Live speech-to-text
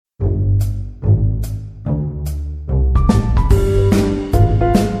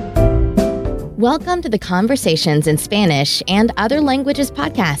Welcome to the Conversations in Spanish and Other Languages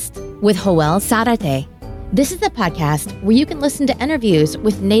podcast with Joel Zarate. This is the podcast where you can listen to interviews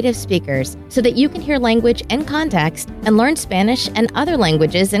with native speakers so that you can hear language in context and learn Spanish and other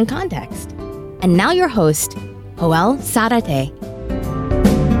languages in context. And now your host, Joel Zarate.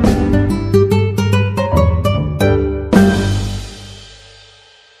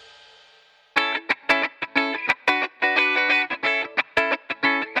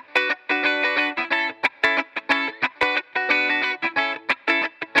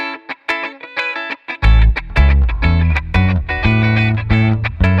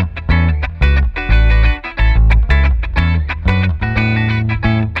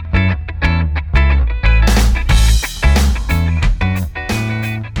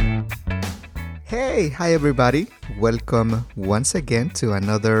 Hi everybody, welcome once again to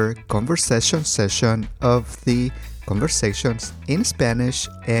another conversation session of the Conversations in Spanish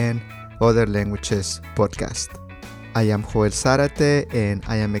and Other Languages podcast. I am Joel Zarate and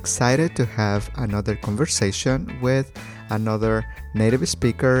I am excited to have another conversation with another native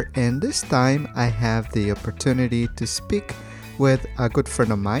speaker, and this time I have the opportunity to speak with a good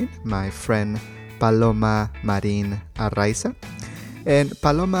friend of mine, my friend Paloma Marin Arraiza. And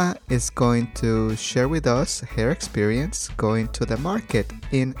Paloma is going to share with us her experience going to the market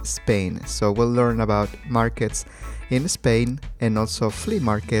in Spain. So we'll learn about markets in Spain and also flea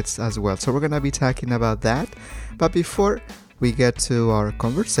markets as well. So we're going to be talking about that. But before we get to our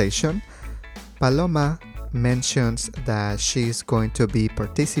conversation, Paloma mentions that she's going to be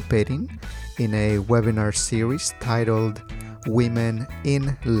participating in a webinar series titled Women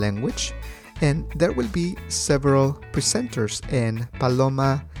in Language. And there will be several presenters, and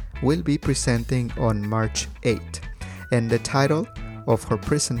Paloma will be presenting on March 8th. And the title of her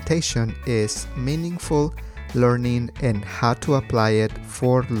presentation is Meaningful Learning and How to Apply It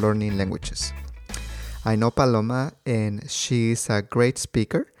for Learning Languages. I know Paloma, and she's a great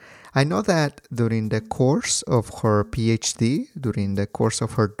speaker. I know that during the course of her PhD, during the course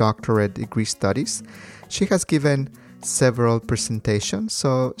of her doctorate degree studies, she has given several presentations,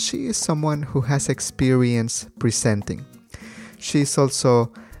 so she is someone who has experience presenting. She's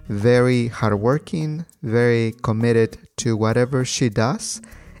also very hardworking, very committed to whatever she does,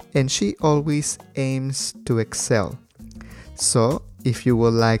 and she always aims to excel. So if you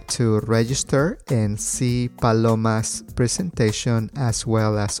would like to register and see Paloma's presentation as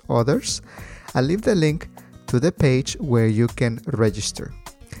well as others, I'll leave the link to the page where you can register.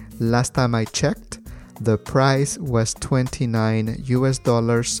 Last time I checked, the price was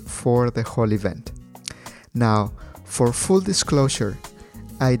 $29 for the whole event. Now, for full disclosure,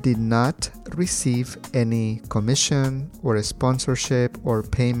 I did not receive any commission or a sponsorship or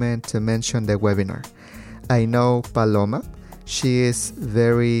payment to mention the webinar. I know Paloma, she is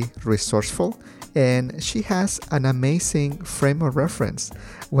very resourceful and she has an amazing frame of reference.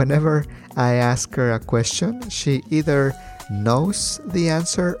 Whenever I ask her a question, she either knows the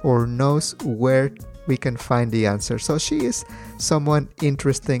answer or knows where we can find the answer. So she is someone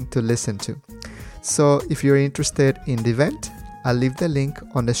interesting to listen to. So if you're interested in the event, I'll leave the link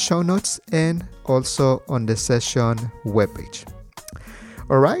on the show notes and also on the session webpage.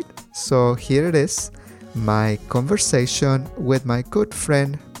 Alright, so here it is, my conversation with my good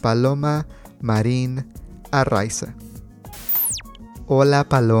friend Paloma Marin Arraiza. Hola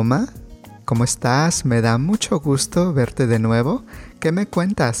Paloma, ¿cómo estás? Me da mucho gusto verte de nuevo. ¿Qué me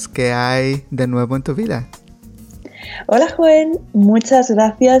cuentas? ¿Qué hay de nuevo en tu vida? Hola Joel, muchas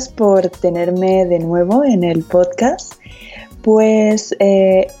gracias por tenerme de nuevo en el podcast. Pues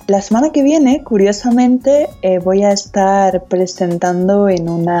la semana que viene, curiosamente, voy a estar presentando en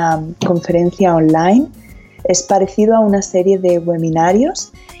una conferencia online. Es parecido a una serie de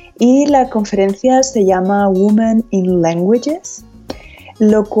webinarios y la conferencia se llama Women in Languages,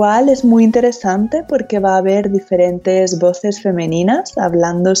 lo cual es muy interesante porque va a haber diferentes voces femeninas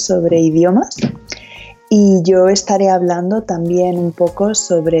hablando sobre idiomas y yo estaré hablando también un poco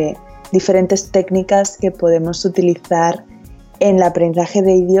sobre diferentes técnicas que podemos utilizar en el aprendizaje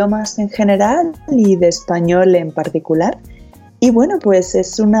de idiomas en general y de español en particular. Y bueno, pues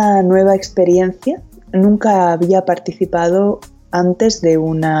es una nueva experiencia. Nunca había participado antes de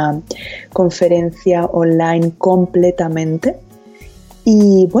una conferencia online completamente.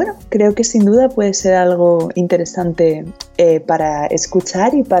 Y bueno, creo que sin duda puede ser algo interesante para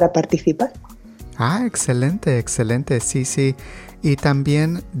escuchar y para participar. Excelente. Sí. Y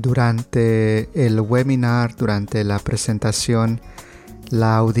también durante el webinar, durante la presentación,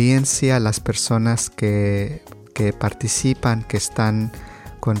 la audiencia, las personas que participan, que están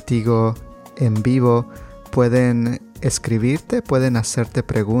contigo en vivo, pueden escribirte, pueden hacerte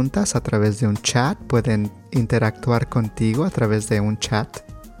preguntas a través de un chat, pueden interactuar contigo a través de un chat.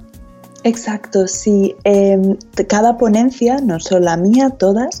 Exacto, sí. Cada ponencia, no solo la mía,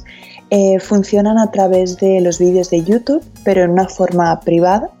 todas, funcionan a través de los vídeos de YouTube, pero en una forma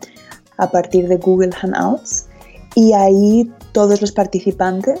privada, a partir de Google Hangouts. Y ahí todos los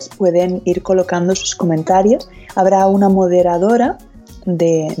participantes pueden ir colocando sus comentarios. Habrá una moderadora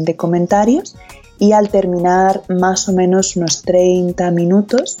de comentarios y al terminar más o menos unos 30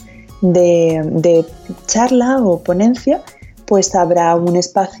 minutos de charla o ponencia, pues habrá un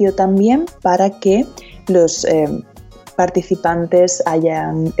espacio también para que los participantes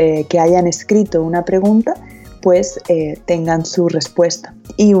que hayan escrito una pregunta pues tengan su respuesta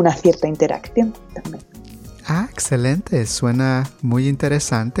y una cierta interacción también. Ah, excelente, suena muy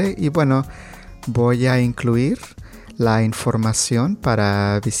interesante y bueno, voy a incluir la información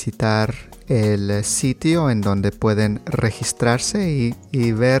para visitar el sitio en donde pueden registrarse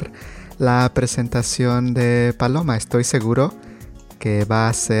y ver la presentación de Paloma. Estoy seguro que va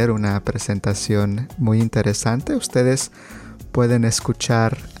a ser una presentación muy interesante. Ustedes pueden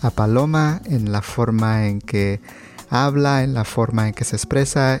escuchar a Paloma en la forma en que habla, en la forma en que se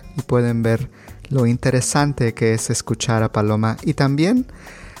expresa y pueden ver lo interesante que es escuchar a Paloma. Y también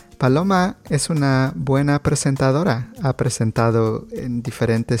Paloma es una buena presentadora. Ha presentado en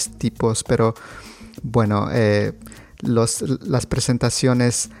diferentes tipos, pero bueno, las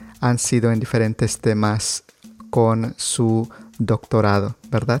presentaciones han sido en diferentes temas con su doctorado,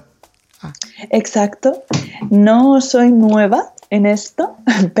 ¿verdad? Exacto. No soy nueva en esto,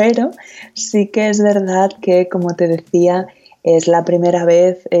 pero sí que es verdad que, como te decía, es la primera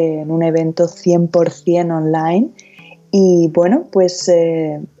vez en un evento 100% online y bueno, pues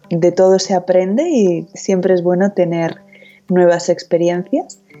de todo se aprende y siempre es bueno tener nuevas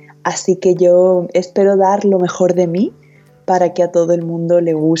experiencias. Así que yo espero dar lo mejor de mí para que a todo el mundo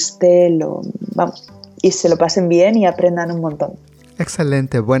le guste, y se lo pasen bien y aprendan un montón.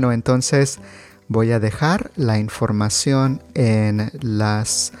 Excelente. Bueno, entonces voy a dejar la información en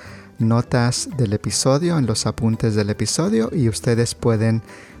las notas del episodio, en los apuntes del episodio y ustedes pueden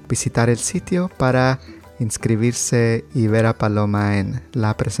visitar el sitio para inscribirse y ver a Paloma en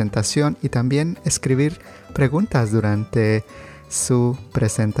la presentación y también escribir preguntas durante su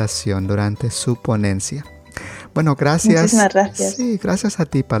presentación, durante su ponencia. Bueno, gracias. Muchísimas gracias. Sí, gracias a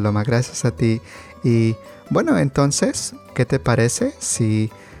ti, Paloma, gracias a ti. Y bueno, entonces, ¿qué te parece si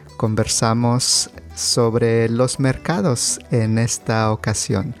conversamos sobre los mercados en esta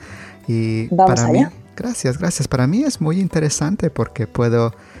ocasión? Y vamos para allá. mí, gracias. Para mí es muy interesante porque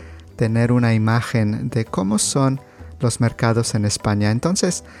puedo tener una imagen de cómo son los mercados en España.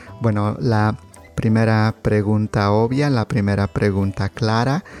 Entonces, bueno, la primera pregunta obvia, la primera pregunta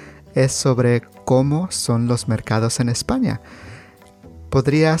clara es sobre cómo son los mercados en España.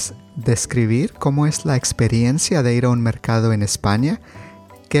 ¿Podrías describir cómo es la experiencia de ir a un mercado en España?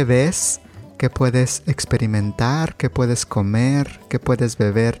 ¿Qué ves? ¿Qué puedes experimentar? ¿Qué puedes comer? ¿Qué puedes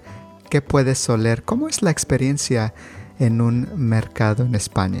beber? ¿Qué puedes oler? ¿Cómo es la experiencia en un mercado en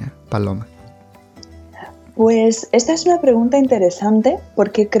España, Paloma? Pues esta es una pregunta interesante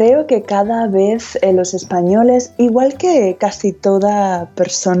porque creo que cada vez los españoles, igual que casi toda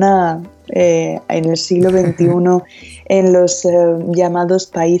persona en el siglo XXI en los llamados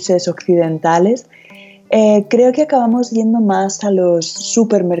países occidentales, creo que acabamos yendo más a los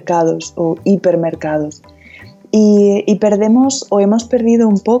supermercados o hipermercados y perdemos o hemos perdido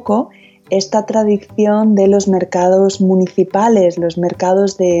un poco esta tradición de los mercados municipales, los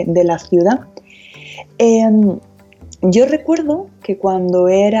mercados de la ciudad. Yo recuerdo que cuando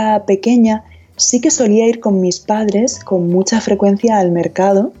era pequeña sí que solía ir con mis padres con mucha frecuencia al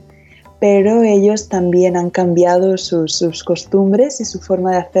mercado, pero ellos también han cambiado sus costumbres y su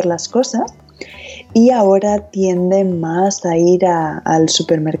forma de hacer las cosas y ahora tienden más a ir al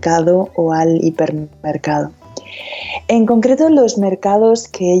supermercado o al hipermercado. En concreto, los mercados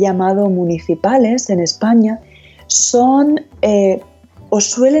que he llamado municipales en España son o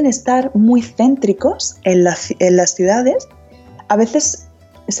suelen estar muy céntricos en las ciudades, a veces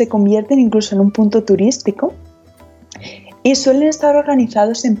se convierten incluso en un punto turístico y suelen estar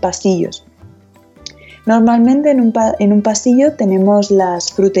organizados en pasillos. Normalmente en un pasillo tenemos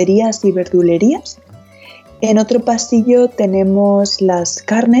las fruterías y verdulerías, en otro pasillo tenemos las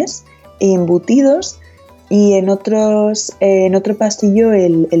carnes y embutidos y en otro pasillo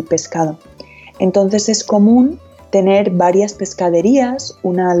el pescado. Entonces es común tener varias pescaderías,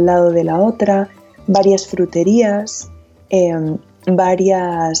 una al lado de la otra, varias fruterías,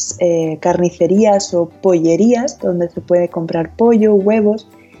 varias carnicerías o pollerías donde se puede comprar pollo, huevos,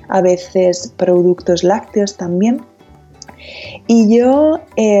 a veces productos lácteos también. Y yo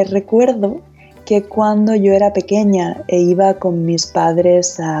recuerdo que cuando yo era pequeña e iba con mis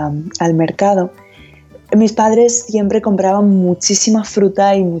padres al mercado, mis padres siempre compraban muchísima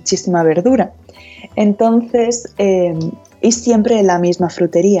fruta y muchísima verdura. Entonces, y siempre en la misma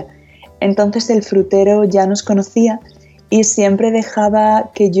frutería. Entonces el frutero ya nos conocía y siempre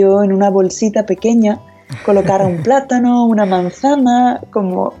dejaba que yo en una bolsita pequeña colocara un plátano, una manzana,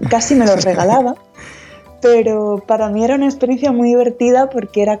 como casi me lo regalaba. Pero para mí era una experiencia muy divertida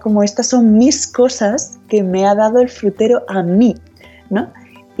porque era como, estas son mis cosas que me ha dado el frutero a mí, ¿no?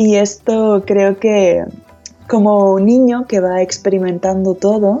 Y esto creo que como niño que va experimentando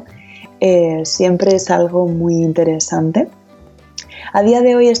todo, siempre es algo muy interesante. A día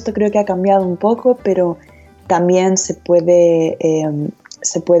de hoy esto creo que ha cambiado un poco, pero también se puede,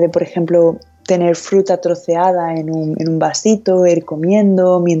 por ejemplo, tener fruta troceada en un vasito, ir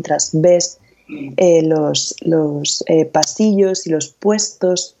comiendo mientras ves los pasillos y los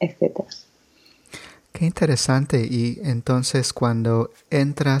puestos, etc. Qué interesante. Y entonces cuando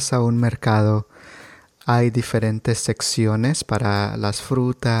entras a un mercado, hay diferentes secciones para las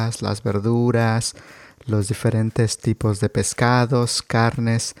frutas, las verduras, los diferentes tipos de pescados,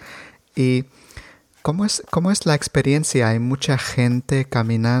 carnes. ¿Y cómo es la experiencia? ¿Hay mucha gente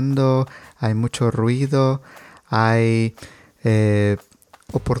caminando? ¿Hay mucho ruido? ¿Hay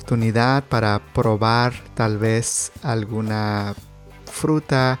oportunidad para probar tal vez alguna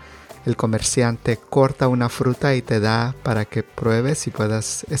fruta? El comerciante corta una fruta y te da para que pruebes y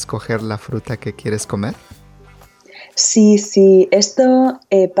puedas escoger la fruta que quieres comer. Sí, esto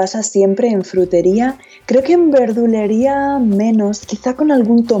pasa siempre en frutería. Creo que en verdulería menos, quizá con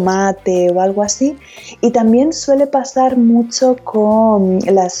algún tomate o algo así. Y también suele pasar mucho con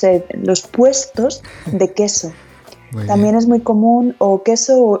los puestos de queso. También es muy común o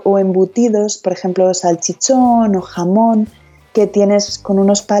queso o embutidos, por ejemplo salchichón o jamón, que tienes con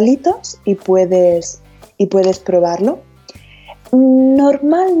unos palitos y puedes probarlo.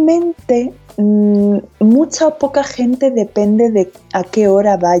 Normalmente mucha o poca gente, depende de a qué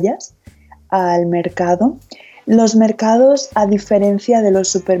hora vayas al mercado. Los mercados, a diferencia de los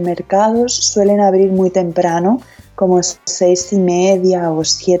supermercados, suelen abrir muy temprano, como 6:30 o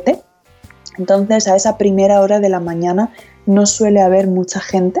 7. Entonces a esa primera hora de la mañana no suele haber mucha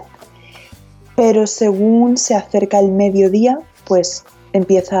gente, pero según se acerca el mediodía, pues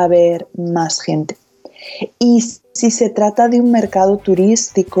empieza a haber más gente. Y si se trata de un mercado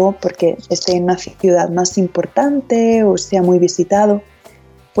turístico, porque esté en una ciudad más importante o sea muy visitado,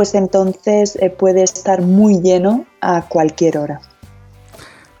 pues entonces puede estar muy lleno a cualquier hora.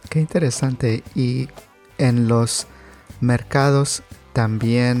 Qué interesante. Y en los mercados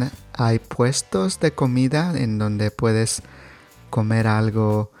también hay puestos de comida en donde puedes comer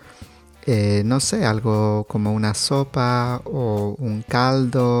algo, no sé, algo como una sopa o un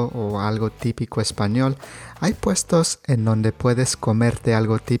caldo o algo típico español. ¿Hay puestos en donde puedes comerte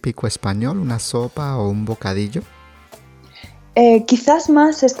algo típico español, una sopa o un bocadillo? Quizás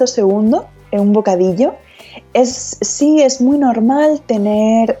más esto segundo, un bocadillo. Sí, es muy normal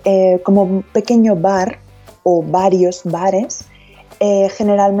tener como un pequeño bar o varios bares.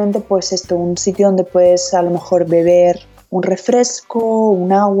 Generalmente pues un sitio donde puedes a lo mejor beber un refresco,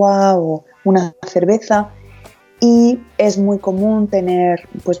 un agua o una cerveza, y es muy común tener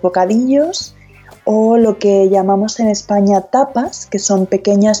pues bocadillos o lo que llamamos en España tapas, que son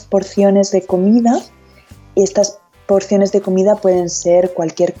pequeñas porciones de comida, y estas porciones de comida pueden ser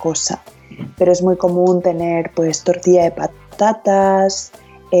cualquier cosa, pero es muy común tener pues tortilla de patatas,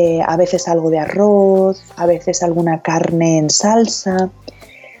 a veces algo de arroz, a veces alguna carne en salsa.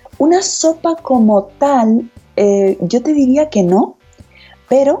 Una sopa como tal, yo te diría que no,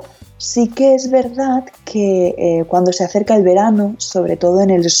 pero sí que es verdad que cuando se acerca el verano, sobre todo en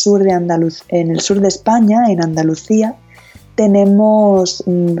el sur de España, en Andalucía, tenemos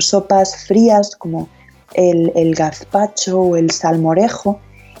sopas frías como el gazpacho o el salmorejo,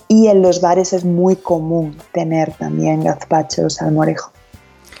 y en los bares es muy común tener también gazpacho o salmorejo.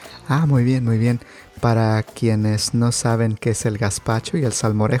 Ah, muy bien, muy bien. Para quienes no saben qué es el gazpacho y el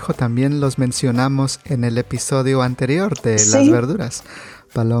salmorejo, también los mencionamos en el episodio anterior de las verduras.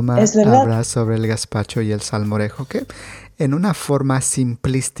 Paloma habla sobre el gazpacho y el salmorejo, que en una forma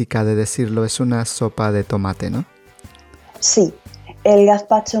simplística de decirlo es una sopa de tomate, ¿no? Sí, el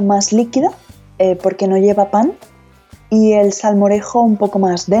gazpacho más líquida porque no lleva pan, y el salmorejo un poco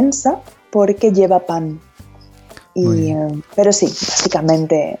más densa porque lleva pan. Pero sí,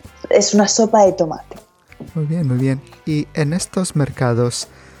 básicamente es una sopa de tomate. Muy bien, muy bien. Y en estos mercados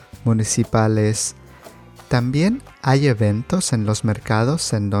municipales, ¿también hay eventos en los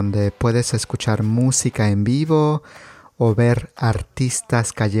mercados en donde puedes escuchar música en vivo o ver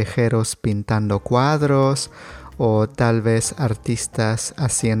artistas callejeros pintando cuadros o tal vez artistas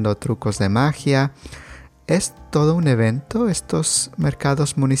haciendo trucos de magia. ¿Es todo un evento estos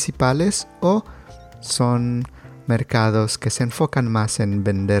mercados municipales o son mercados que se enfocan más en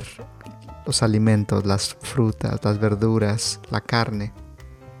vender los alimentos, las frutas, las verduras, la carne?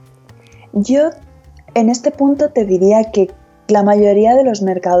 Yo en este punto te diría que la mayoría de los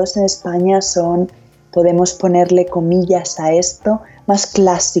mercados en España son, podemos ponerle comillas a esto, más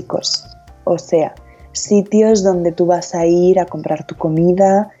clásicos. O sea, sitios donde tú vas a ir a comprar tu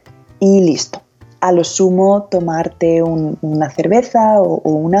comida y listo. A lo sumo tomarte una cerveza o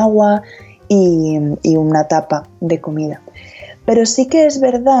un agua y una tapa de comida. Pero sí que es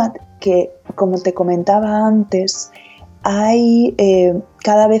verdad que, como te comentaba antes, hay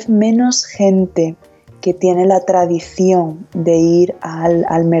cada vez menos gente que tiene la tradición de ir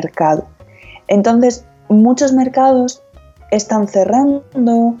al mercado. Entonces, muchos mercados están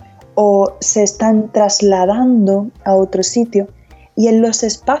cerrando o se están trasladando a otro sitio, y en los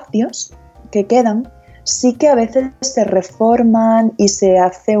espacios que quedan sí que a veces se reforman y se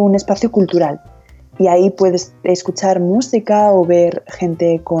hace un espacio cultural. Y ahí puedes escuchar música o ver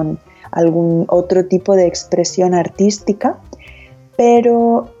gente con algún otro tipo de expresión artística,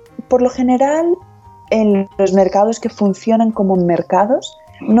 pero por lo general en los mercados que funcionan como mercados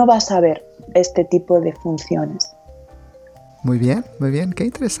no vas a ver este tipo de funciones. Muy bien, qué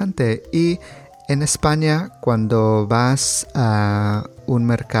interesante. Y en España, cuando vas a un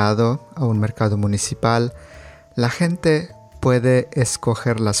mercado municipal, la gente puede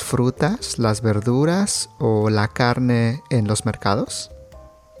escoger las frutas, las verduras o la carne en los mercados.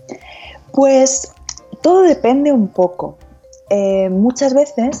 Pues todo depende un poco. Muchas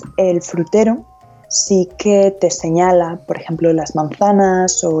veces el frutero sí que te señala, por ejemplo, las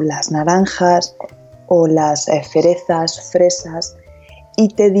manzanas o las naranjas o las cerezas, fresas, y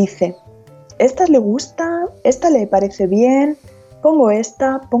te dice, esta le gusta, esta le parece bien, pongo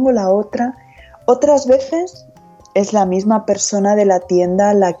esta, pongo la otra. Otras veces es la misma persona de la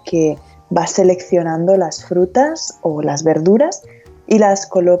tienda la que va seleccionando las frutas o las verduras y las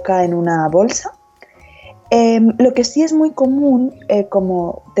coloca en una bolsa. Lo que sí es muy común,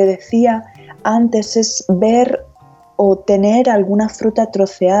 como te decía antes, es ver o tener alguna fruta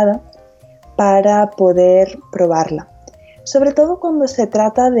troceada para poder probarla. Sobre todo cuando se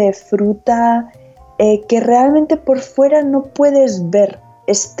trata de fruta que realmente por fuera no puedes ver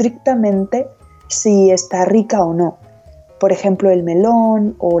estrictamente si está rica o no. Por ejemplo, el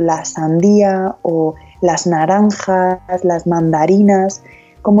melón o la sandía o las naranjas, las mandarinas,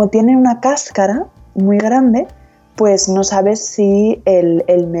 como tienen una cáscara muy grande, pues no sabes si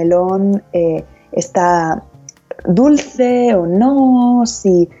el melón está dulce o no,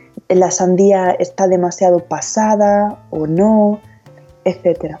 si la sandía está demasiado pasada o no,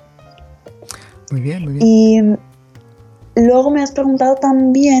 etc. Muy bien. Y luego me has preguntado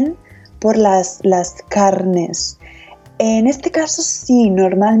también por las carnes. En este caso sí,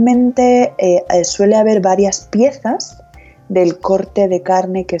 normalmente suele haber varias piezas del corte de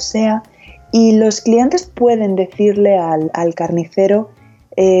carne que sea, y los clientes pueden decirle al carnicero,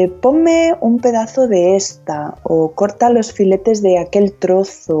 ponme un pedazo de esta, o corta los filetes de aquel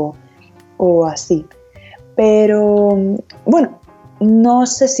trozo, o así. Pero bueno, no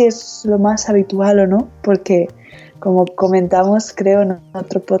sé si es lo más habitual o no, porque como comentamos, creo en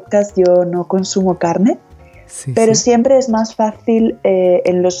otro podcast, yo no consumo carne, pero siempre es más fácil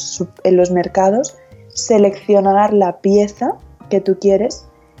en los mercados seleccionar la pieza que tú quieres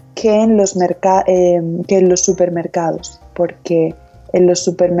que en los supermercados, porque en los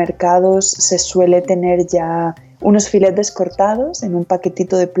supermercados se suele tener ya unos filetes cortados en un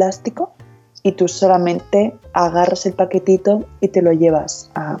paquetito de plástico y tú solamente agarras el paquetito y te lo llevas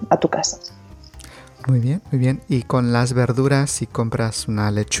a tu casa. Muy bien. Y con las verduras, si compras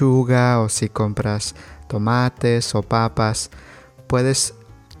una lechuga o si compras tomates o papas, ¿puedes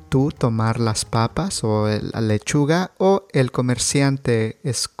tú tomar las papas o la lechuga, o el comerciante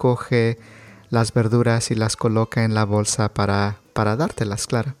escoge las verduras y las coloca en la bolsa para dártelas,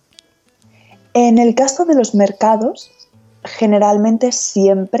 claro? En el caso de los mercados, generalmente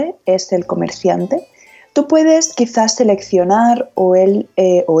siempre es el comerciante. Tú puedes quizás seleccionar o él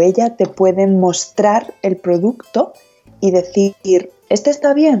o ella te pueden mostrar el producto y decir, este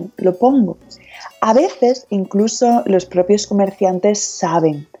está bien, lo pongo. A veces incluso los propios comerciantes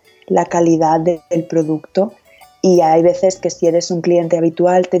saben la calidad del producto, y hay veces que si eres un cliente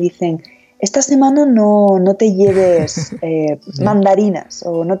habitual te dicen, esta semana no te lleves mandarinas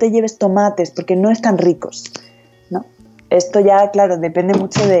o no te lleves tomates porque no están ricos, ¿no? Esto ya, claro, depende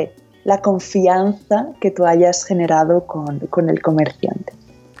mucho la confianza que tú hayas generado con el comerciante.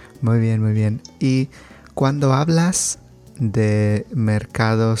 Muy bien, muy bien. Y cuando hablas de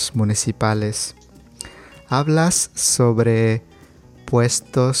mercados municipales, ¿hablas sobre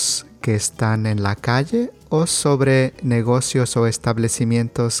puestos que están en la calle o sobre negocios o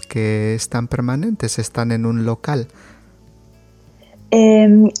establecimientos que están permanentes, están en un local?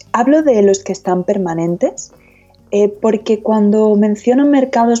 Hablo de los que están permanentes, porque cuando menciono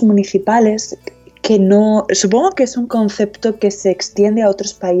mercados municipales, que no, supongo que es un concepto que se extiende a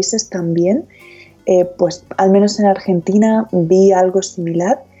otros países también, pues al menos en Argentina vi algo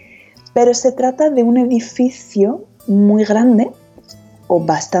similar, pero se trata de un edificio muy grande, o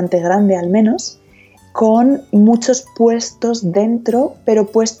bastante grande al menos, con muchos puestos dentro, pero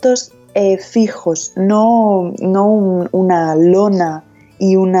puestos fijos, no una lona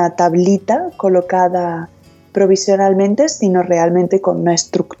y una tablita colocada provisionalmente, sino realmente con una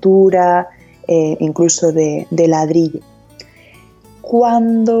estructura incluso de ladrillo.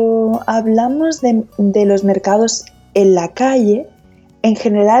 Cuando hablamos de los mercados en la calle, en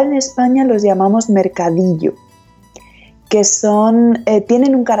general en España los llamamos mercadillo, que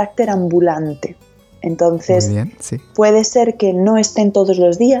tienen un carácter ambulante. Entonces, Muy bien, sí. Puede ser que no estén todos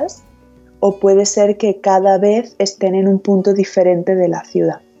los días o puede ser que cada vez estén en un punto diferente de la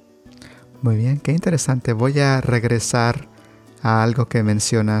ciudad. Muy bien, qué interesante. Voy a regresar a algo que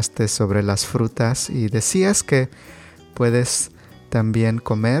mencionaste sobre las frutas y decías que puedes también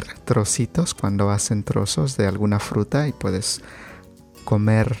comer trocitos cuando hacen trozos de alguna fruta y puedes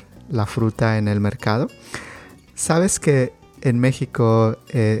comer la fruta en el mercado. Sabes que en México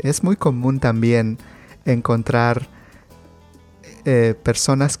es muy común también encontrar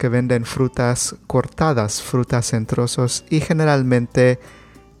personas que venden frutas cortadas, frutas en trozos, y generalmente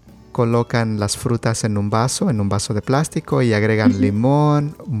colocan las frutas en un vaso de plástico y agregan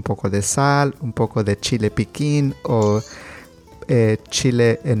limón, un poco de sal, un poco de chile piquín o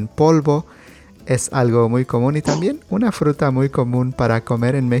chile en polvo. Es algo muy común, y también una fruta muy común para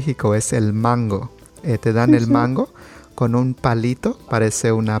comer en México es el mango. Te dan el mango con un palito,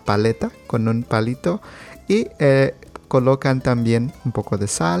 parece una paleta, con un palito, y colocan también un poco de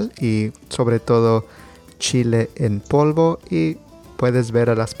sal y sobre todo chile en polvo, y puedes ver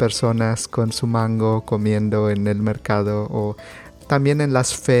a las personas con su mango comiendo en el mercado o también en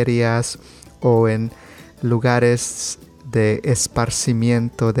las ferias o en lugares de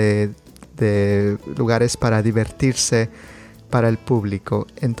esparcimiento, de lugares para divertirse para el público.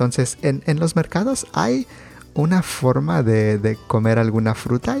 Entonces, en los mercados hay una forma de comer alguna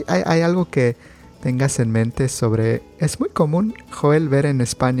fruta. ¿Hay algo que tengas en mente sobre? Es muy común, Joel, ver en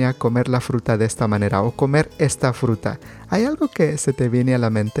España comer la fruta de esta manera o comer esta fruta. ¿Hay algo que se te viene a la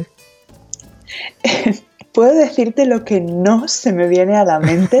mente? Puedo decirte lo que no se me viene a la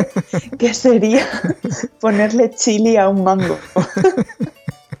mente, que sería ponerle chili a un mango.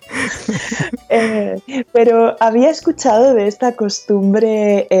 Pero había escuchado de esta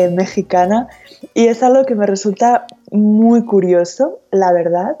costumbre mexicana y es algo que me resulta muy curioso, la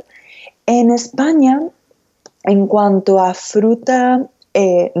verdad. En España, en cuanto a fruta,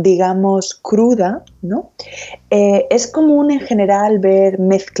 digamos, cruda, ¿no? Es común en general ver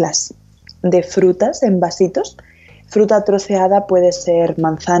mezclas de frutas en vasitos. Fruta troceada puede ser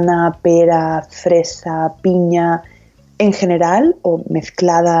manzana, pera, fresa, piña, en general, o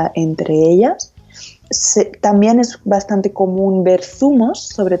mezclada entre ellas. También es bastante común ver zumos,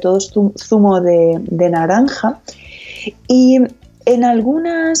 sobre todo zumo de naranja. Y en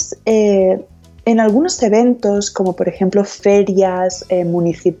algunos eventos, como por ejemplo ferias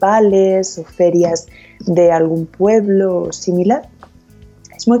municipales o ferias de algún pueblo o similar,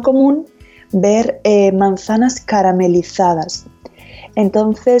 es muy común ver manzanas caramelizadas.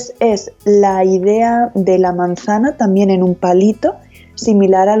 Entonces es la idea de la manzana también en un palito,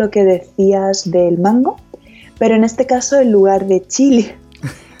 similar a lo que decías del mango, pero en este caso en lugar de chili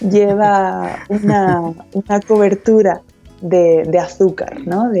lleva una cobertura de azúcar,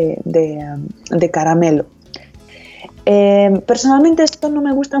 ¿no? de caramelo. Personalmente esto no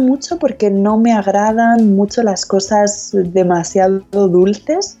me gusta mucho porque no me agradan mucho las cosas demasiado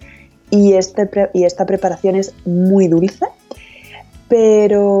dulces y esta preparación es muy dulce,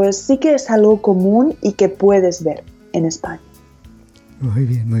 pero sí que es algo común y que puedes ver en España. Muy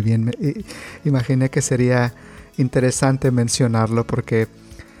bien, muy bien. Imaginé que sería interesante mencionarlo porque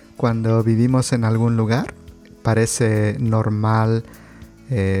cuando vivimos en algún lugar parece normal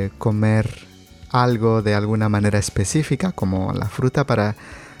comer algo de alguna manera específica, como la fruta.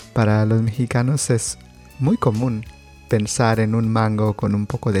 Para los mexicanos es muy común pensar en un mango con un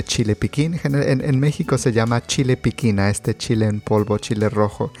poco de chile piquín. En México se llama chile piquina, este chile en polvo, chile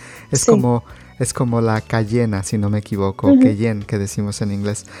rojo. Es como la cayena, si no me equivoco, cayenne que decimos en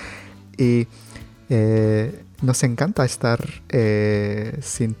inglés. Y nos encanta estar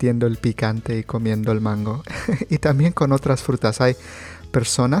sintiendo el picante y comiendo el mango. Y también con otras frutas. Hay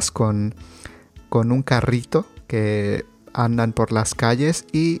personas con un carrito que andan por las calles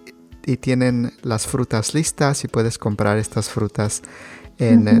y tienen las frutas listas y puedes comprar estas frutas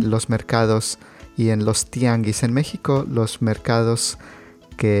en los mercados y en los tianguis. En México, los mercados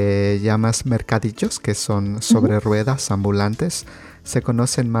que llamas mercadillos, que son sobre ruedas ambulantes, se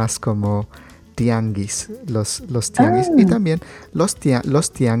conocen más como tianguis, los tianguis. Y también los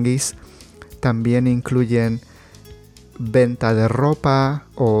tianguis también incluyen venta de ropa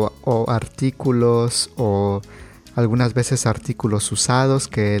o artículos o algunas veces artículos usados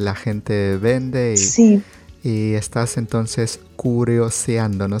que la gente vende y estás entonces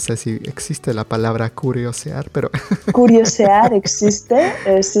curioseando. No sé si existe la palabra curiosear, pero... Curiosear existe,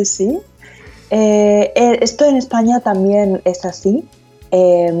 sí. Esto en España también es así.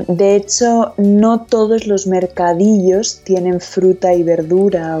 De hecho, no todos los mercadillos tienen fruta y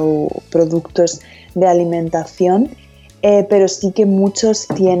verdura o productos de alimentación. Pero sí que muchos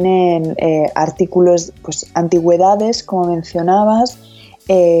tienen artículos, pues antigüedades, como mencionabas,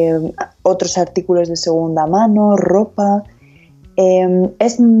 otros artículos de segunda mano, ropa.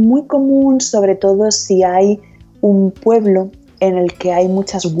 Es muy común, sobre todo si hay un pueblo en el que hay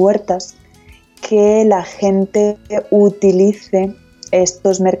muchas huertas, que la gente utilice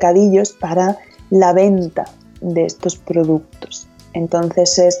estos mercadillos para la venta de estos productos.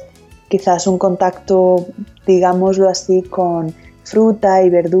 Entonces es quizás un contacto, digámoslo así, con fruta y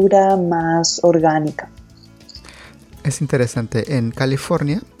verdura más orgánica. Es interesante. En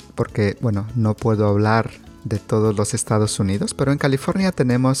California, porque, bueno, no puedo hablar de todos los Estados Unidos, pero en California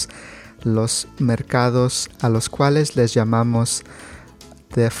tenemos los mercados a los cuales les llamamos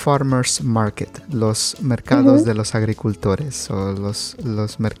The Farmers Market, los mercados de los agricultores o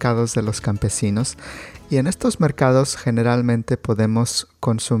los mercados de los campesinos. Y en estos mercados generalmente podemos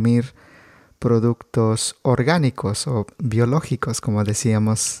consumir productos orgánicos o biológicos, como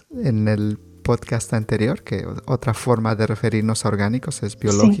decíamos en el podcast anterior, que otra forma de referirnos a orgánicos es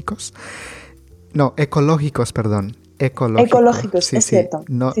biológicos. No, ecológicos, perdón. Ecológicos, sí, es cierto.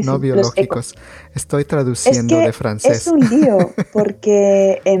 No biológicos. Estoy traduciendo de francés. Es un lío,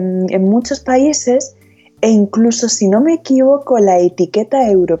 porque en muchos países, e incluso si no me equivoco, la etiqueta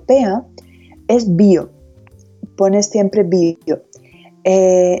europea es bio. Pones siempre bio.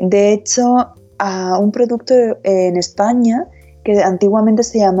 De hecho, a un producto en España que antiguamente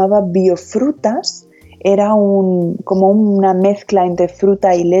se llamaba biofrutas, era como una mezcla entre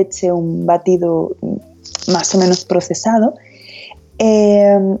fruta y leche, un batido más o menos procesado.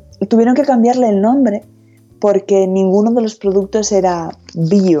 Tuvieron que cambiarle el nombre porque ninguno de los productos era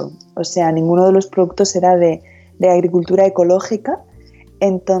bio, o sea, ninguno de los productos era de agricultura ecológica.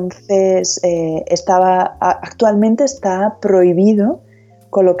 Entonces, actualmente está prohibido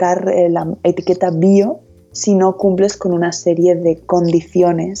colocar la etiqueta bio si no cumples con una serie de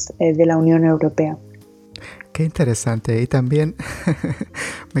condiciones de la Unión Europea. Qué interesante. Y también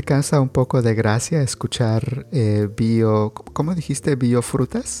me causa un poco de gracia escuchar ¿cómo dijiste?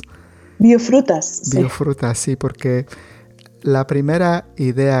 ¿Biofrutas? Biofrutas, sí. Biofrutas, sí, porque la primera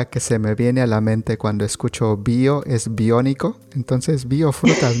idea que se me viene a la mente cuando escucho bio es biónico. Entonces,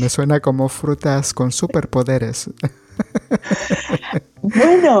 biofrutas me suena como frutas con superpoderes.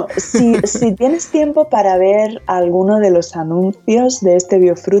 Bueno, si tienes tiempo para ver alguno de los anuncios de este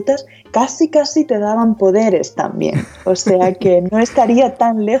biofrutas, casi te daban poderes también. O sea que no estaría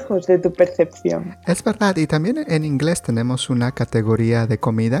tan lejos de tu percepción. Es verdad, y también en inglés tenemos una categoría de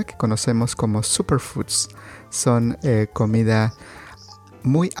comida que conocemos como superfoods. Son comida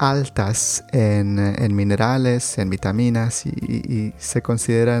muy altas en minerales, en vitaminas y se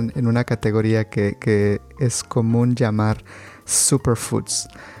consideran en una categoría que es común llamar superfoods.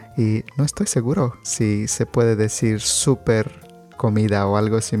 Y no estoy seguro si se puede decir super comida o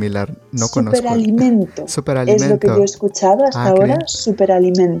algo similar. No conozco. Superalimento. Es lo que yo he escuchado hasta ahora.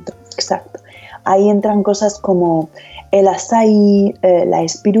 Superalimento, exacto. Ahí entran cosas como el açaí, la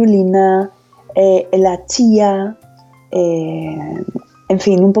espirulina, la chía, en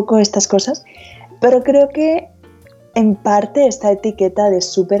fin, un poco estas cosas. Pero creo que en parte esta etiqueta de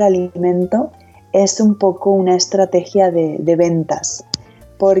superalimento es un poco una estrategia de ventas,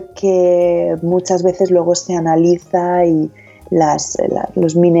 porque muchas veces luego se analiza y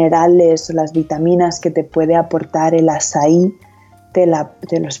los minerales o las vitaminas que te puede aportar el açaí te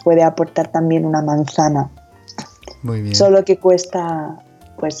los puede aportar también una manzana. Muy bien. Solo que cuesta,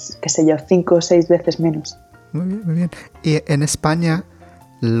 pues, qué sé yo, 5 o 6 veces menos. Muy bien, muy bien. Y en España,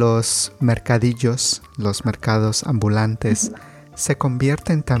 los mercadillos, los mercados ambulantes, se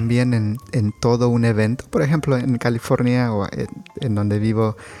convierten también en todo un evento. Por ejemplo, en California o en donde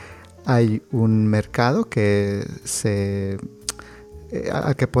vivo, hay un mercado al que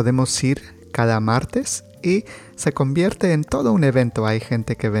podemos ir cada martes y se convierte en todo un evento. Hay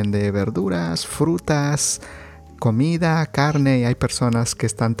gente que vende verduras, frutas, comida, carne, y hay personas que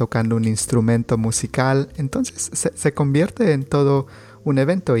están tocando un instrumento musical. Entonces se convierte en todo un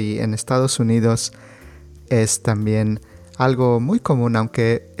evento, y en Estados Unidos es también algo muy común,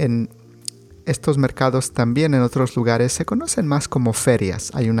 aunque en estos mercados también en otros lugares se conocen más como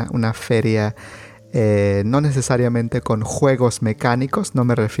ferias. Hay una feria, no necesariamente con juegos mecánicos, no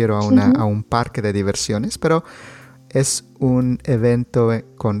me refiero a un parque de diversiones, pero es un evento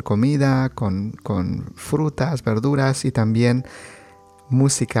con comida, con frutas, verduras y también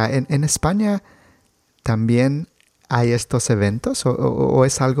música. ¿En España también hay estos eventos o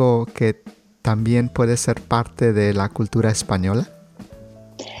es algo que también puede ser parte de la cultura española?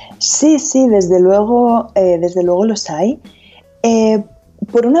 Sí, desde luego los hay.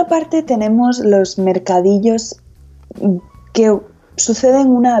 Por una parte tenemos los mercadillos que suceden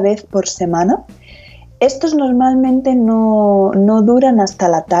una vez por semana. Estos normalmente no duran hasta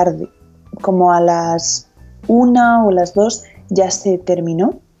la tarde, como a las 1 o las 2 ya se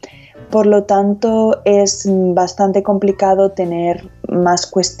terminó. Por lo tanto, es bastante complicado tener más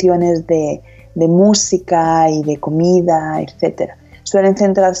cuestiones de música y de comida, etc. Suelen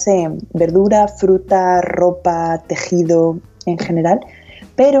centrarse en verdura, fruta, ropa, tejido en general,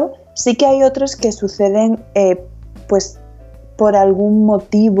 pero sí que hay otros que suceden pues por algún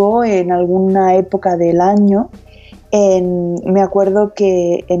motivo en alguna época del año. Me acuerdo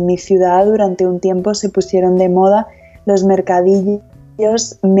que en mi ciudad durante un tiempo se pusieron de moda los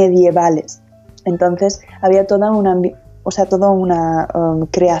mercadillos medievales. Entonces había toda una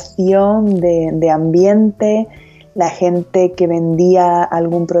creación de ambiente. La gente que vendía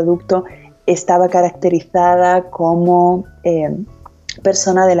algún producto estaba caracterizada como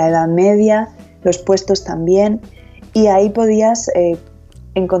persona de la Edad Media, los puestos también, y ahí podías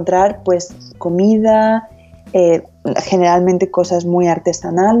encontrar pues comida, generalmente cosas muy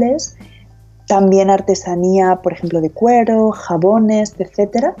artesanales, también artesanía, por ejemplo, de cuero, jabones,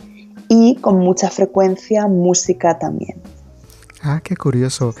 etcétera, y con mucha frecuencia música también. Ah, qué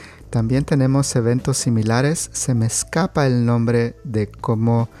curioso. También tenemos eventos similares. Se me escapa el nombre de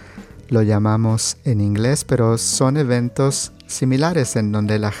cómo lo llamamos en inglés, pero son eventos similares en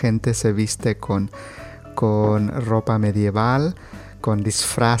donde la gente se viste con ropa medieval, con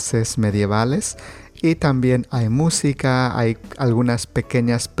disfraces medievales, y también hay música, hay algunas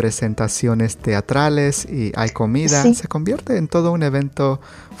pequeñas presentaciones teatrales y hay comida. Sí. Se convierte en todo un evento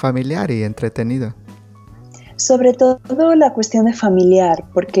familiar y entretenido. Sobre todo la cuestión de familiar,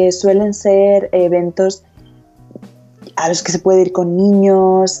 porque suelen ser eventos a los que se puede ir con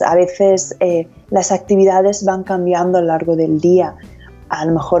niños. A veces las actividades van cambiando a lo largo del día. A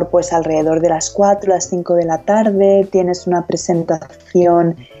lo mejor pues alrededor de las 4, las 5 de la tarde tienes una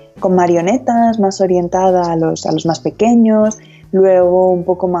presentación con marionetas más orientada a los más pequeños. Luego un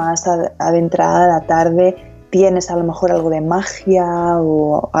poco más adentrada a la tarde tienes a lo mejor algo de magia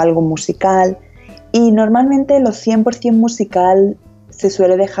o algo musical. Y normalmente lo 100% musical se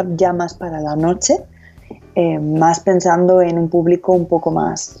suele dejar ya más para la noche, más pensando en un público un poco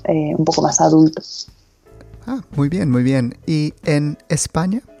más adulto. Ah, muy bien, muy bien. ¿Y en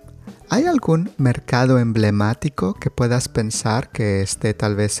España hay algún mercado emblemático que puedas pensar que esté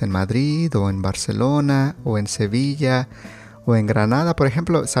tal vez en Madrid o en Barcelona o en Sevilla o en Granada? Por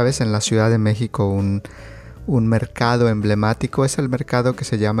ejemplo, sabes, en la Ciudad de México un mercado emblemático es el mercado que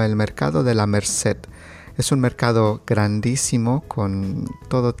se llama el Mercado de la Merced. Es un mercado grandísimo con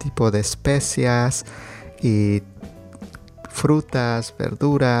todo tipo de especias y frutas,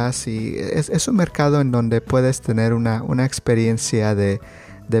 verduras, y es un mercado en donde puedes tener una experiencia de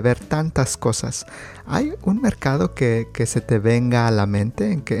ver tantas cosas. ¿Hay un mercado que se te venga a la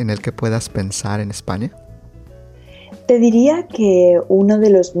mente en el que puedas pensar en España? Te diría que uno de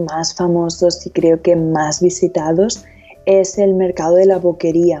los más famosos y creo que más visitados es el Mercado de la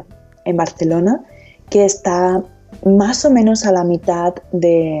Boquería en Barcelona, que está más o menos a la mitad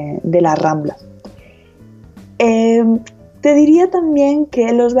de la Rambla. Te diría también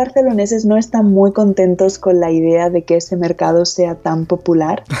que los barceloneses no están muy contentos con la idea de que ese mercado sea tan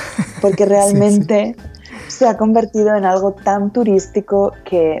popular, porque realmente se ha convertido en algo tan turístico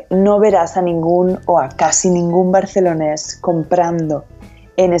que no verás a ningún o a casi ningún barcelonés comprando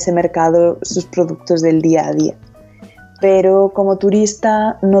en ese mercado sus productos del día a día. pero como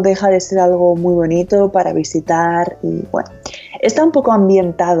turista no deja de ser algo muy bonito para visitar y bueno, está un poco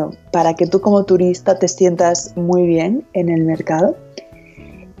ambientado para que tú como turista te sientas muy bien en el mercado.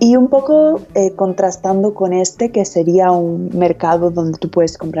 Y un poco contrastando con este, que sería un mercado donde tú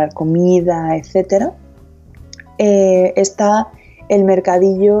puedes comprar comida, etc., está el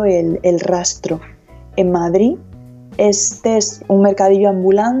mercadillo El Rastro en Madrid. Este es un mercadillo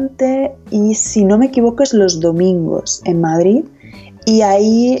ambulante y, si no me equivoco, es los domingos en Madrid. Y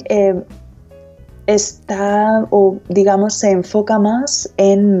ahí está, o digamos, se enfoca más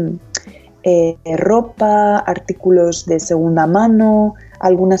en ropa, artículos de segunda mano,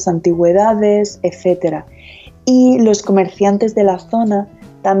 algunas antigüedades, etc. Y los comerciantes de la zona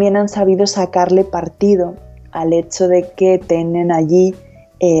también han sabido sacarle partido al hecho de que tienen allí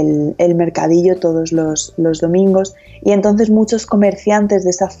el mercadillo todos los domingos, y entonces muchos comerciantes de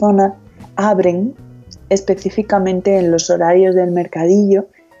esa zona abren específicamente en los horarios del mercadillo,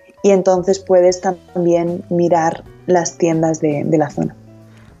 y entonces puedes también mirar las tiendas de la zona.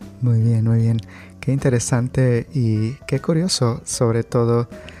 Muy bien, muy bien. Qué interesante y qué curioso, sobre todo.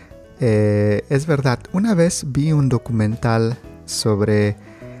 Es verdad, una vez vi un documental sobre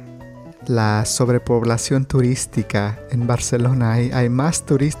la sobrepoblación turística en Barcelona. Hay más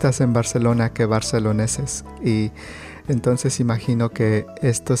turistas en Barcelona que barceloneses, y entonces imagino que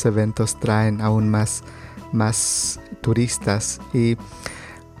estos eventos traen aún más turistas. Y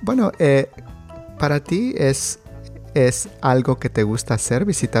bueno, para ti es algo que te gusta hacer,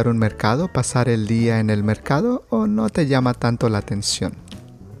 visitar un mercado, pasar el día en el mercado, o no te llama tanto la atención?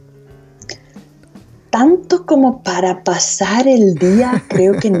 Tanto como para pasar el día,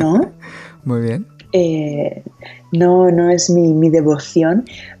 creo que no. Muy bien. No es mi devoción,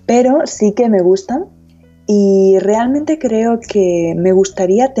 pero sí que me gustan, y realmente creo que me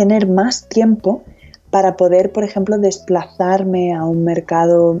gustaría tener más tiempo para poder, por ejemplo, desplazarme a un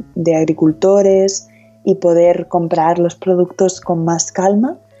mercado de agricultores y poder comprar los productos con más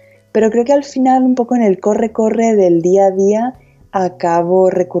calma, pero creo que al final, un poco en el corre-corre del día a día, acabo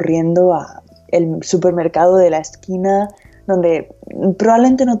recurriendo a el supermercado de la esquina, donde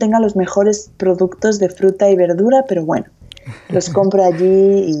probablemente no tenga los mejores productos de fruta y verdura, pero bueno, los compro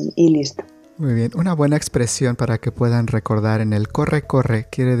allí y listo. Muy bien, una buena expresión para que puedan recordar: en el corre-corre,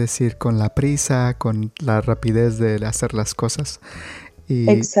 quiere decir con la prisa, con la rapidez de hacer las cosas.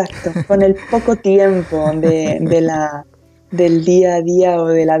 Exacto, con el poco tiempo del día a día o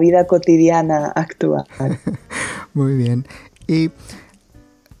de la vida cotidiana actual. Muy bien. Y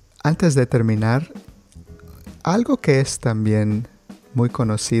antes de terminar, algo que es también muy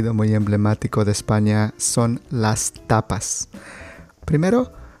conocido, muy emblemático de España, son las tapas.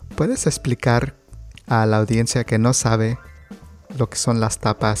 Primero, ¿puedes explicar a la audiencia que no sabe lo que son las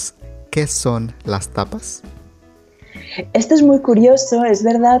tapas, qué son las tapas? Esto es muy curioso. Es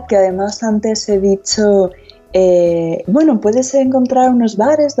verdad que además antes he dicho, puedes encontrar unos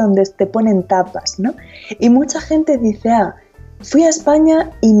bares donde te ponen tapas, ¿no? Y mucha gente dice, fui a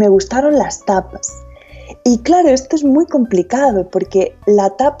España y me gustaron las tapas. Y claro, esto es muy complicado porque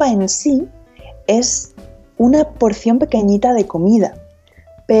la tapa en sí es una porción pequeñita de comida,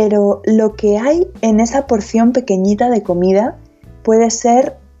 pero lo que hay en esa porción pequeñita de comida puede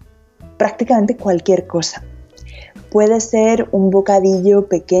ser prácticamente cualquier cosa. Puede ser un bocadillo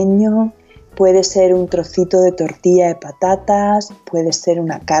pequeño, puede ser un trocito de tortilla de patatas, puede ser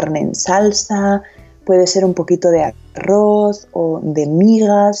una carne en salsa, puede ser un poquito de arroz o de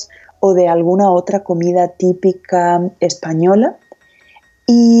migas o de alguna otra comida típica española.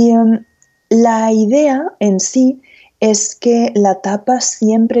 Y la idea en sí es que la tapa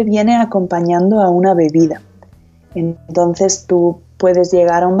siempre viene acompañando a una bebida. Entonces tú puedes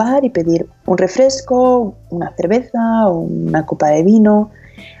llegar a un bar y pedir un refresco, una cerveza o una copa de vino,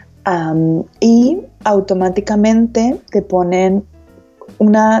 y automáticamente te ponen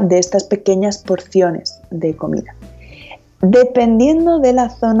una de estas pequeñas porciones de comida. Dependiendo de la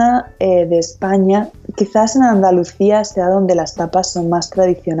zona de España, quizás en Andalucía sea donde las tapas son más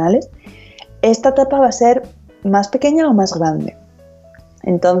tradicionales, esta tapa va a ser más pequeña o más grande.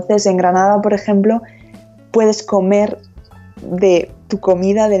 Entonces, en Granada, por ejemplo, puedes comer de tu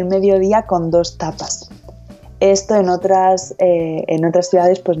comida del mediodía con 2 tapas. Esto en otras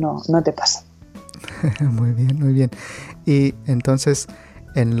ciudades pues no te pasa. Muy bien, muy bien. Y entonces,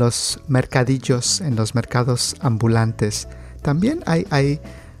 en los mercadillos, en los mercados ambulantes, ¿también hay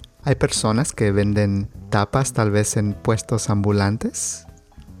personas que venden tapas, tal vez en puestos ambulantes?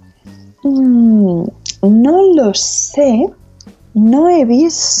 No lo sé. No he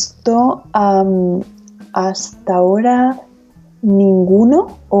visto hasta ahora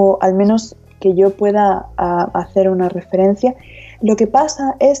ninguno, o al menos que yo pueda hacer una referencia. Lo que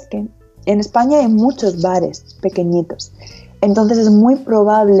pasa es que en España hay muchos bares pequeñitos, entonces es muy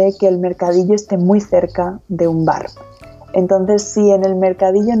probable que el mercadillo esté muy cerca de un bar. Entonces, si en el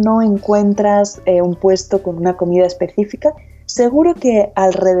mercadillo no encuentras un puesto con una comida específica, seguro que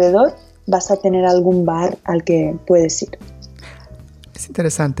alrededor vas a tener algún bar al que puedes ir. Es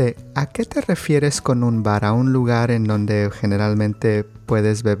interesante. ¿A qué te refieres con un bar? ¿A un lugar en donde generalmente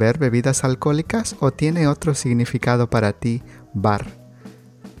puedes beber bebidas alcohólicas o tiene otro significado para ti, bar?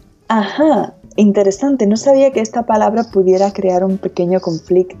 Ajá, interesante. No sabía que esta palabra pudiera crear un pequeño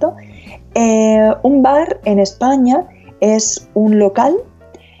conflicto. Un bar en España es un local.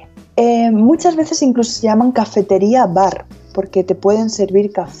 Muchas veces incluso se llaman cafetería bar, porque te pueden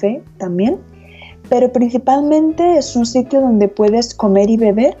servir café también. Pero principalmente es un sitio donde puedes comer y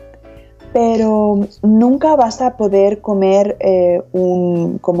beber, pero nunca vas a poder comer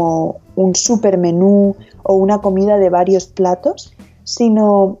como un super menú o una comida de varios platos,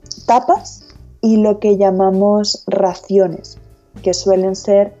 sino tapas y lo que llamamos raciones, que suelen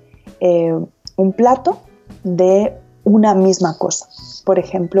ser un plato de una misma cosa. Por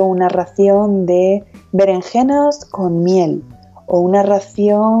ejemplo, una ración de berenjenas con miel o una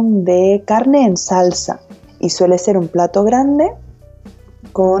ración de carne en salsa, y suele ser un plato grande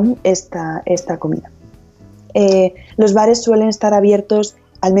con esta comida. Los bares suelen estar abiertos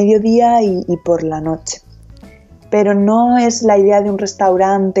al mediodía y por la noche, pero no es la idea de un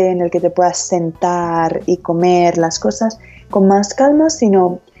restaurante en el que te puedas sentar y comer las cosas con más calma,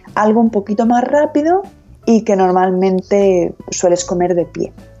 sino algo un poquito más rápido y que normalmente sueles comer de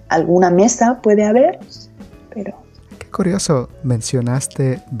pie. Alguna mesa puede haber, pero... Qué curioso,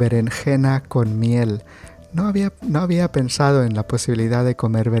 mencionaste berenjena con miel. No había pensado en la posibilidad de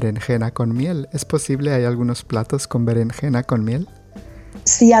comer berenjena con miel. ¿Es posible? ¿Hay algunos platos con berenjena con miel?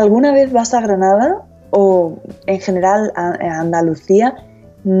 Si alguna vez vas a Granada o en general a Andalucía,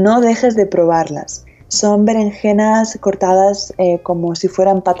 no dejes de probarlas. Son berenjenas cortadas como si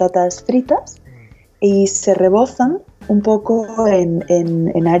fueran patatas fritas y se rebozan un poco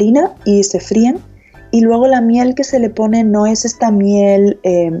en harina y se fríen. Y luego la miel que se le pone no es esta miel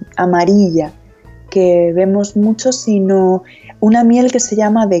amarilla que vemos mucho, sino una miel que se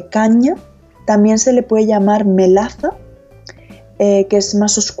llama de caña. También se le puede llamar melaza, que es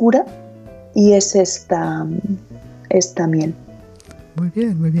más oscura, y es esta miel. Muy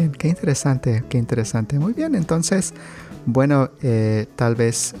bien, qué interesante. Muy bien, entonces, bueno, tal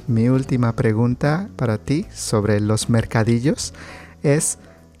vez mi última pregunta para ti sobre los mercadillos es,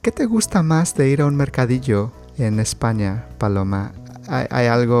 ¿qué te gusta más de ir a un mercadillo en España, Paloma? ¿Hay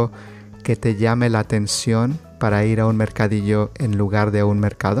algo que te llame la atención para ir a un mercadillo en lugar de un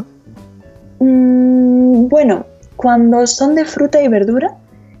mercado? Bueno, cuando son de fruta y verdura,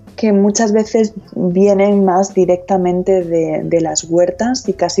 que muchas veces vienen más directamente de las huertas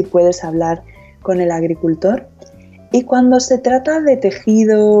y casi puedes hablar con el agricultor. Y cuando se trata de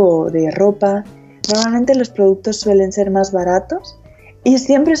tejido o de ropa, normalmente los productos suelen ser más baratos y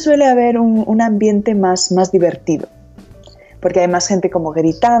siempre suele haber un ambiente más divertido, porque hay más gente como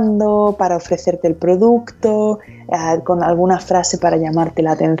gritando para ofrecerte el producto, con alguna frase para llamarte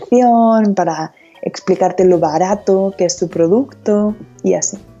la atención, para explicarte lo barato que es tu producto y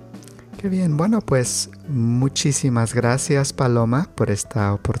así. Qué bien, bueno, pues muchísimas gracias, Paloma, por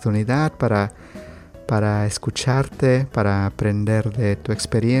esta oportunidad para escucharte, para aprender de tu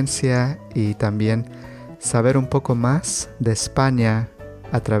experiencia y también saber un poco más de España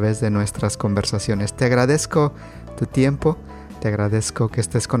a través de nuestras conversaciones. Te agradezco tu tiempo, te agradezco que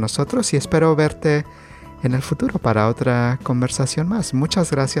estés con nosotros y espero verte en el futuro para otra conversación más.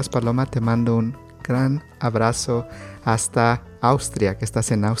 Muchas gracias, Paloma, te mando un gran abrazo hasta Austria, que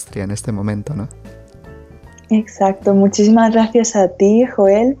estás en Austria en este momento, ¿no? Exacto, muchísimas gracias a ti,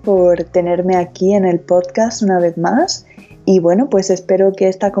 Joel, por tenerme aquí en el podcast una vez más. Y bueno, pues espero que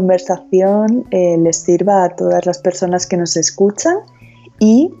esta conversación les sirva a todas las personas que nos escuchan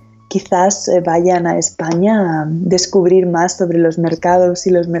y quizás vayan a España a descubrir más sobre los mercados y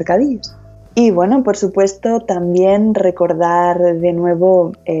los mercadillos. Y bueno, por supuesto, también recordar de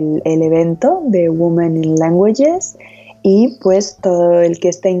nuevo el evento de Women in Languages y pues todo el que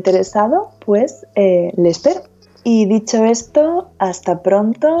esté interesado, pues le espero. Y dicho esto, hasta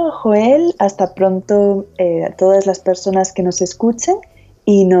pronto, Joel, hasta pronto a todas las personas que nos escuchen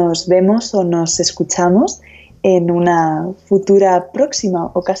y nos vemos o nos escuchamos en una futura próxima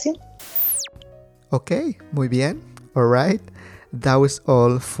ocasión. Ok, muy bien. All right. That was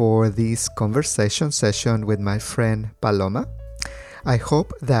all for this conversation session with my friend Paloma. I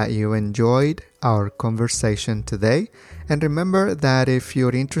hope that you enjoyed our conversation today. And remember that if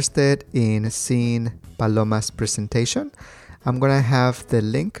you're interested in seeing Paloma's presentation, I'm going to have the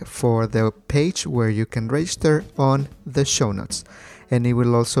link for the page where you can register on the show notes. And it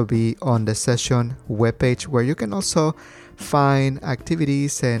will also be on the session webpage where you can also find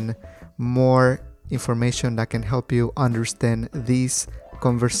activities and more information that can help you understand this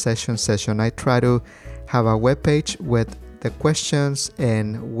conversation session. I try to have a webpage with the questions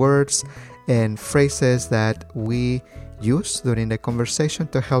and words and phrases that we use during the conversation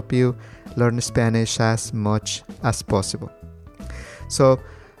to help you learn Spanish as much as possible. So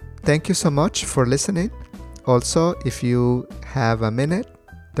thank you so much for listening. Also, if you have a minute,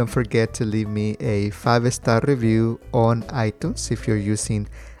 don't forget to leave me a 5-star review on iTunes if you're using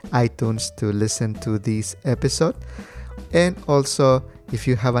iTunes to listen to this episode. And also, if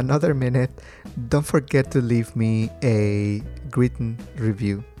you have another minute, don't forget to leave me a written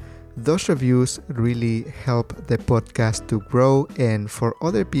review. Those reviews really help the podcast to grow and for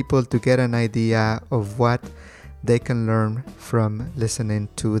other people to get an idea of what they can learn from listening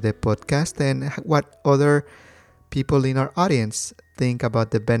to the podcast and what other people in our audience think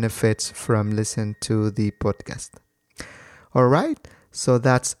about the benefits from listening to the podcast. All right, so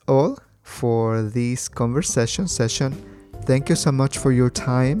that's all for this conversation session. Thank you so much for your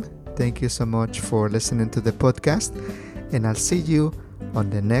time. Thank you so much for listening to the podcast. And I'll see you on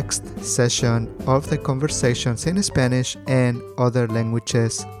the next session of the Conversations in Spanish and Other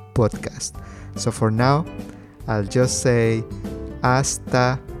Languages podcast. So for now, I'll just say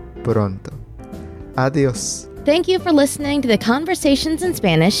hasta pronto. Adios. Thank you for listening to the Conversations in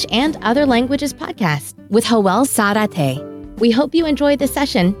Spanish and Other Languages podcast with Joel Zarate. We hope you enjoyed this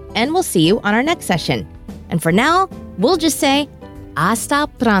session, and we'll see you on our next session. And for now, we'll just say hasta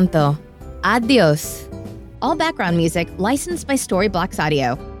pronto. Adios. All background music licensed by Storyblocks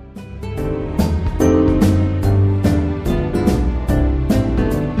Audio.